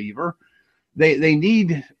Gordon believer. They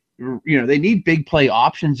need big play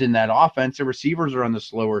options in that offense. The receivers are on the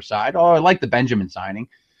slower side. Oh, I like the Benjamin signing.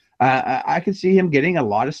 I could see him getting a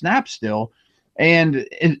lot of snaps still. And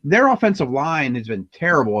their offensive line has been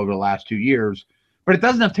terrible over the last 2 years, but it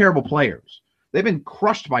doesn't have terrible players. They've been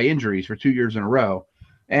crushed by injuries for 2 years in a row.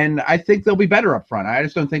 And I think they'll be better up front. I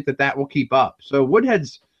just don't think that will keep up. So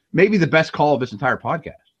Woodhead's maybe the best call of this entire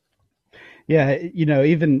podcast. Yeah,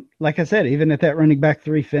 even like I said, even at that running back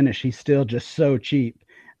 3 finish, he's still just so cheap.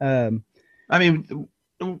 Um, I mean,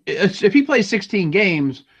 if he plays 16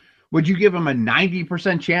 games, would you give him a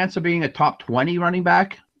 90% chance of being a top 20 running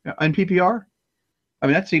back in PPR? I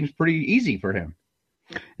mean, that seems pretty easy for him.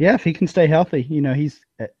 yeah, if he can stay healthy, he's.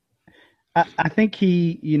 I think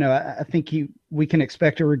we can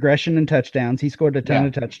expect a regression in touchdowns. He scored a ton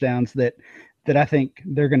of touchdowns that I think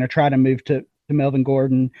they're going to try to move to Melvin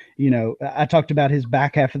Gordon. I talked about his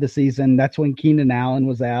back half of the season. That's when Keenan Allen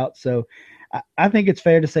was out. So I think it's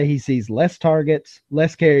fair to say he sees less targets,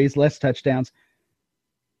 less carries, less touchdowns.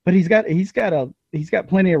 But he's got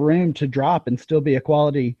plenty of room to drop and still be a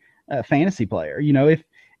quality fantasy player.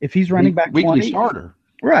 If he's running back 20, weekly starter.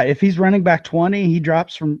 Right. If he's running back 20, he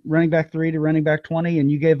drops from running back 3 to running back 20,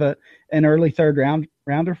 and you gave an early third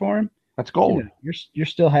rounder for him. That's gold. You're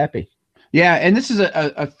still happy. Yeah, and this is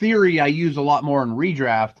a theory I use a lot more in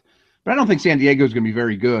redraft, but I don't think San Diego is going to be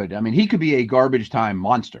very good. I mean, he could be a garbage time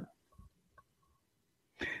monster.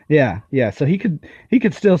 Yeah. So he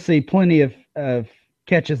could still see plenty of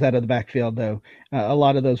catches out of the backfield, though. A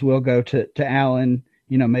lot of those will go to Allen.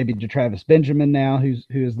 Maybe to Travis Benjamin now, who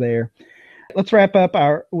is there. Let's wrap up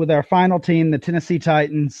with our final team, the Tennessee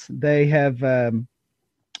Titans. They have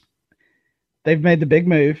they've made the big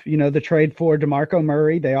move, the trade for DeMarco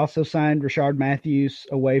Murray. They also signed Rashard Matthews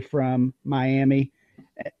away from Miami,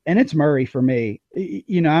 and it's Murray for me.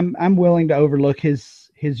 I'm willing to overlook his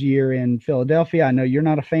year in Philadelphia. I know you're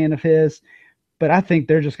not a fan of his, but I think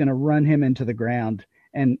they're just going to run him into the ground,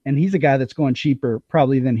 and he's a guy that's going cheaper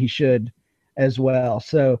probably than he should as well.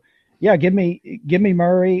 So. Yeah, give me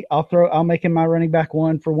Murray. I'll make him my running back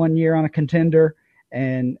 1 for 1 year on a contender,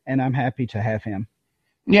 and I'm happy to have him.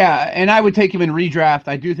 Yeah, and I would take him in redraft.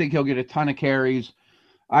 I do think he'll get a ton of carries.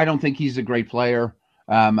 I don't think he's a great player.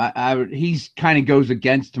 He's kind of goes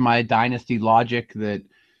against my dynasty logic that,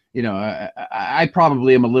 I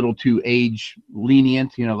probably am a little too age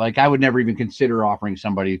lenient. Like I would never even consider offering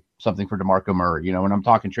somebody something for DeMarco Murray. When I'm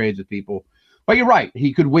talking trades with people. But you're right.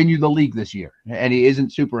 He could win you the league this year, and he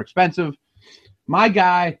isn't super expensive. My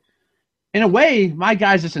guy, in a way, my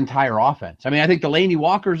guy's this entire offense. I mean, I think Delaney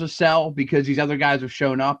Walker's a sell because these other guys have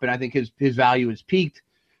shown up, and I think his value has peaked.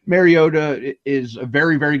 Mariota is a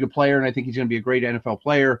very, very good player, and I think he's going to be a great NFL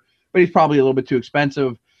player, but he's probably a little bit too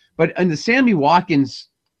expensive. But in the Sammy Watkins,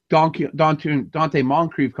 Dante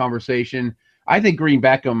Moncrief conversation, I think Green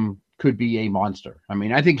Beckham could be a monster. I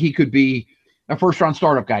mean, I think he could be a first-round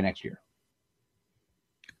startup guy next year.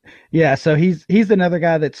 Yeah, so he's another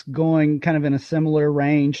guy that's going kind of in a similar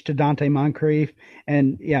range to Dante Moncrief,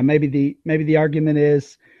 and yeah, maybe the argument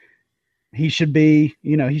is he should be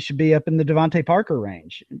up in the Devontae Parker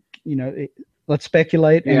range. Let's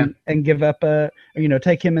speculate and give up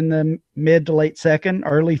take him in the mid to late second,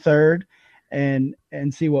 early third, and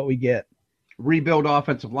see what we get. Rebuild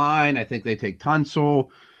offensive line. I think they take Tunsil.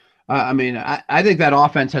 I think that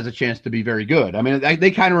offense has a chance to be very good. I mean, they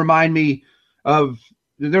kind of remind me of.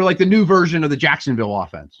 They're like the new version of the Jacksonville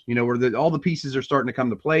offense, where all the pieces are starting to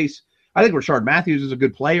come to place. I think Rashard Matthews is a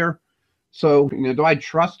good player. So, do I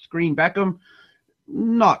trust Green Beckham?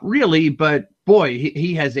 Not really, but boy,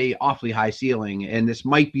 he has a awfully high ceiling, and this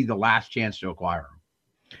might be the last chance to acquire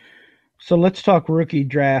him. So let's talk rookie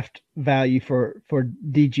draft value for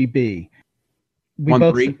DGB.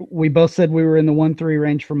 We both said we were in the 1-3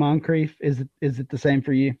 range for Moncrief. Is it the same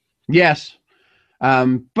for you? Yes.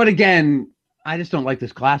 But again, I just don't like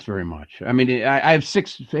this class very much. I mean, I have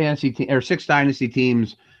 6 dynasty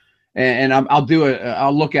teams, and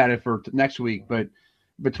I'll look at it for next week. But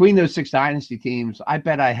between those 6 dynasty teams, I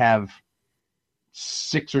bet I have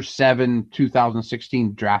 6 or 7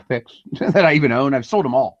 2016 draft picks that I even own. I've sold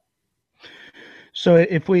them all. So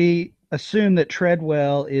if we assume that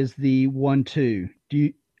Treadwell is the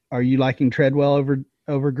 1-2, are you liking Treadwell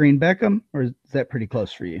over Green Beckham, or is that pretty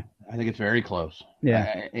close for you? I think it's very close.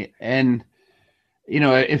 Yeah, and.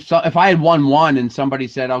 If I had 1-1 and somebody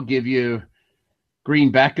said, I'll give you Green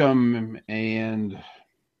Beckham and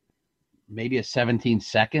maybe a 17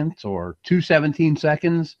 seconds or 2 17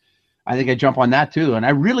 seconds, I think I'd jump on that too. And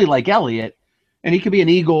I really like Elliott, and he could be an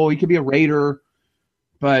Eagle, he could be a Raider,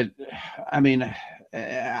 but I mean,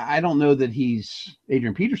 I don't know that he's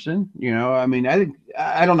Adrian Peterson,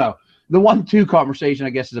 I don't know. The 1-2 conversation,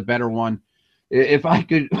 I guess, is a better one. If I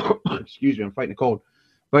could, excuse me, I'm fighting a cold.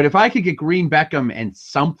 But if I could get Green Beckham and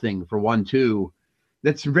something for 1-2,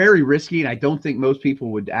 that's very risky, and I don't think most people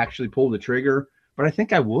would actually pull the trigger, but I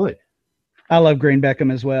think I would. I love Green Beckham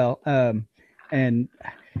as well. And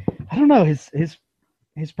I don't know,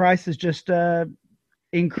 his price is just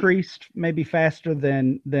increased maybe faster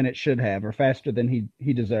than it should have, or faster than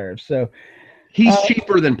he deserves. So He's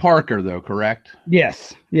cheaper than Parker, though, correct?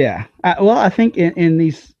 Yes. Yeah. Well, I think in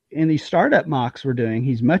these startup mocks we're doing,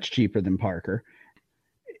 he's much cheaper than Parker.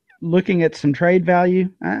 Looking at some trade value,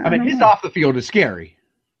 I mean, his off the field is scary.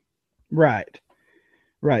 Right.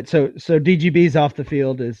 So DGB's off the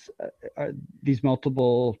field is these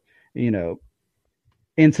multiple,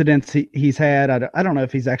 incidents he's had. I don't know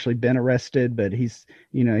if he's actually been arrested, but he's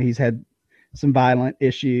had some violence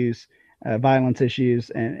issues,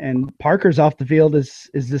 and Parker's off the field is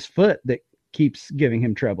this foot that keeps giving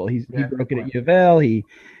him trouble. He broke it at U of L. He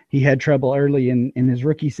had trouble early in his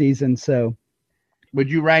rookie season. So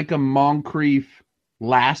would you rank him Moncrief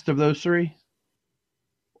last of those three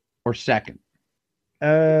or second?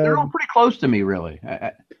 They're all pretty close to me, really.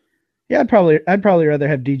 Yeah, I'd probably rather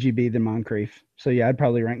have DGB than Moncrief. So yeah, I'd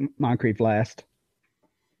probably rank Moncrief last.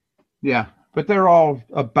 Yeah, but they're all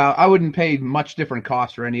about. I wouldn't pay much different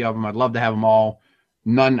cost for any of them. I'd love to have them all.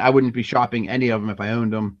 None. I wouldn't be shopping any of them if I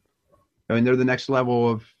owned them. I mean, they're the next level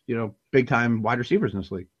of big time wide receivers in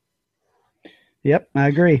this league. Yep, I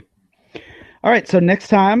agree. All right, so next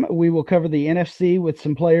time we will cover the NFC with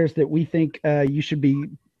some players that we think you should be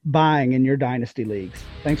buying in your dynasty leagues.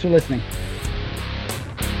 Thanks for listening.